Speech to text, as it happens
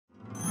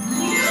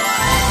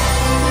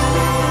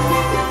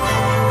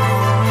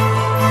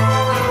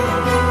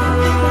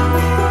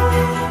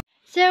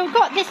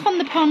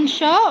coupon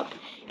shop.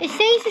 It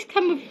says it's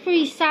come with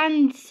 3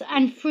 sands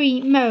and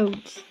 3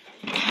 moulds.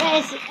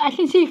 I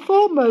can see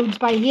 4 moulds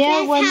by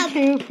here. Let's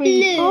 1, 2,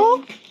 3,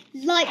 4.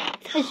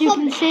 Like as you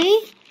can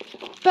see.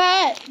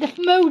 But the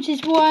moulds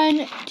is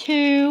 1,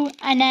 2,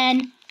 and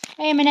then,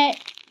 wait a minute,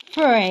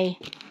 3.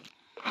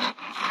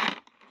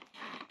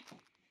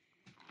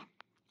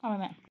 Oh, wait a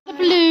minute. The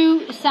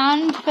blue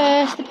sand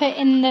first to put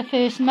in the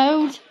first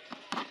mould.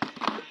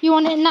 You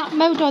want it in that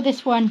mould or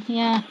this one?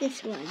 Yeah.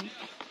 This one.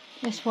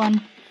 This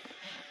one.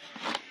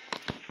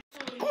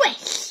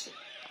 Squish!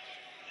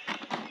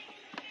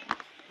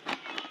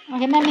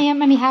 Okay, let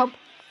me help.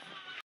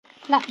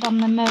 Flat on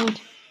the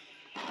mould.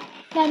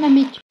 Let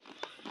me put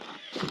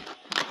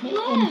it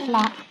in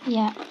flat.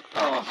 Yeah.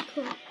 Oh,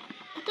 cool.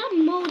 Is that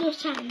mould or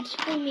sand?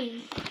 What do you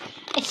mean?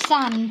 It's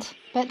sand,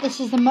 but this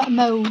is the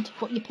mould,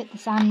 what you put the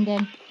sand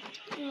in.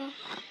 Yeah.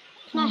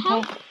 Can I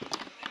help? What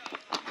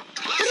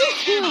does it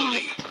feel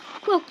like?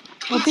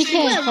 Well, be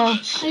careful.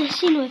 I've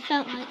seen what it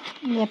felt like.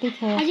 Yeah, be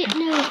careful. I didn't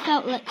know it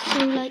felt like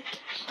so like.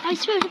 I was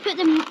supposed to put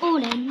them all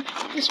in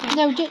this way.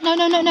 No,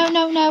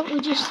 no. Or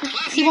just.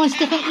 He wants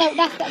to think. No,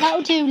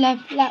 that'll do,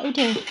 love. That'll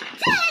do.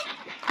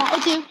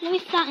 That'll do. Let me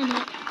flatten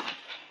it.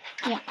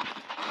 Yeah.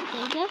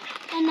 There you go.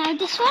 And now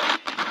this one.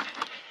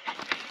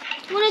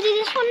 Want to do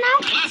this one now?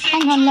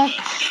 Hang on, love.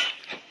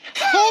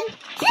 Tim,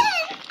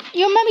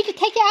 you want Mummy to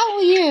take it out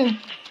or you?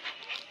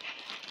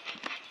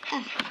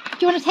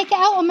 Do you want to take it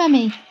out or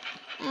Mummy?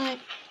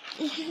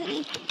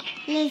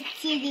 Let's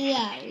take it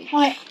out.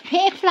 Alright,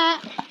 put it flat.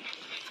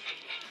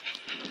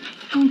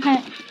 Okay.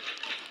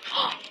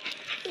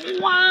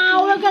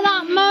 Wow, look at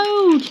that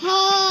mould.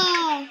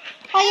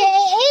 Oh yeah,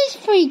 it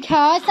is 3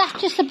 cars.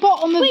 That's just the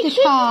bottom of the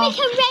car. Make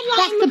a red line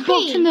That's the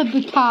bottom of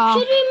the car.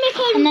 Should we make a...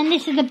 And then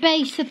this is the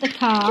base of the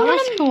car.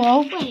 That's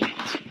cool. Wait.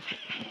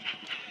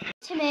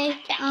 To me.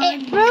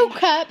 It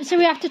broke up, so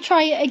we have to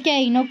try it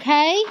again,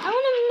 okay? I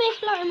want to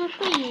make Lightning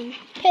McQueen.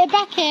 Put it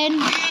back in.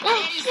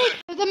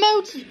 The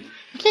mould,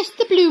 just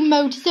the blue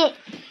mould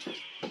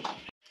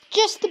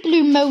just the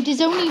blue mould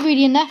is only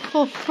really enough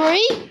for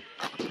 3.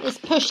 It's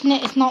pushing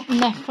it, it's not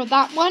enough for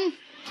that one.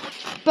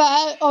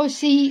 But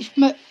obviously,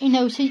 you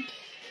know, so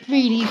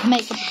really you can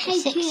make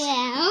 6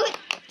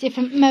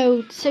 different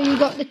modes. So you've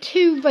got the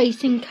 2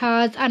 racing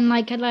cars and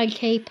like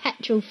a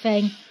petrol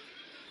thing,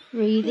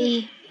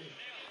 really.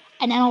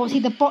 And then obviously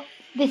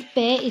this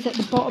bit is at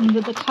the bottom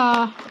of the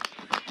car.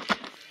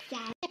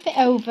 Flip it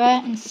over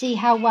and see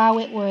how well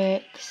it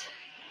works.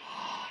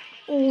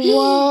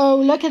 Whoa,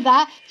 look at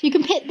that. So you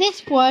can put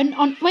this one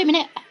on, wait a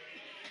minute.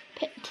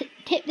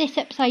 Tip this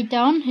upside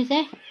down, is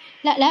it?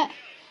 Look.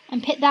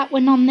 And put that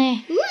one on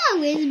there.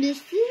 Wow, it's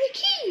Mr. the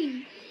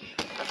King.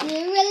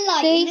 We're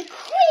like the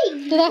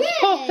Queen. So that's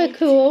proper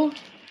cool.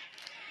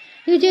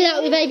 You can do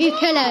that with every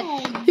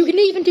colour. You can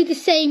even do the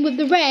same with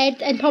the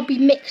red and probably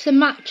mix and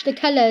match the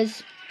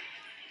colours.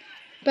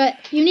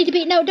 But you need to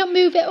be, no, don't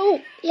move it.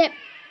 Oh, yep.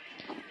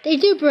 They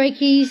do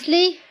break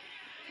easily.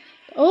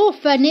 All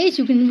fun is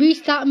you can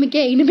restart them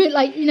again, a bit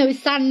like, you know,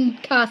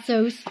 sand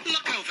castles.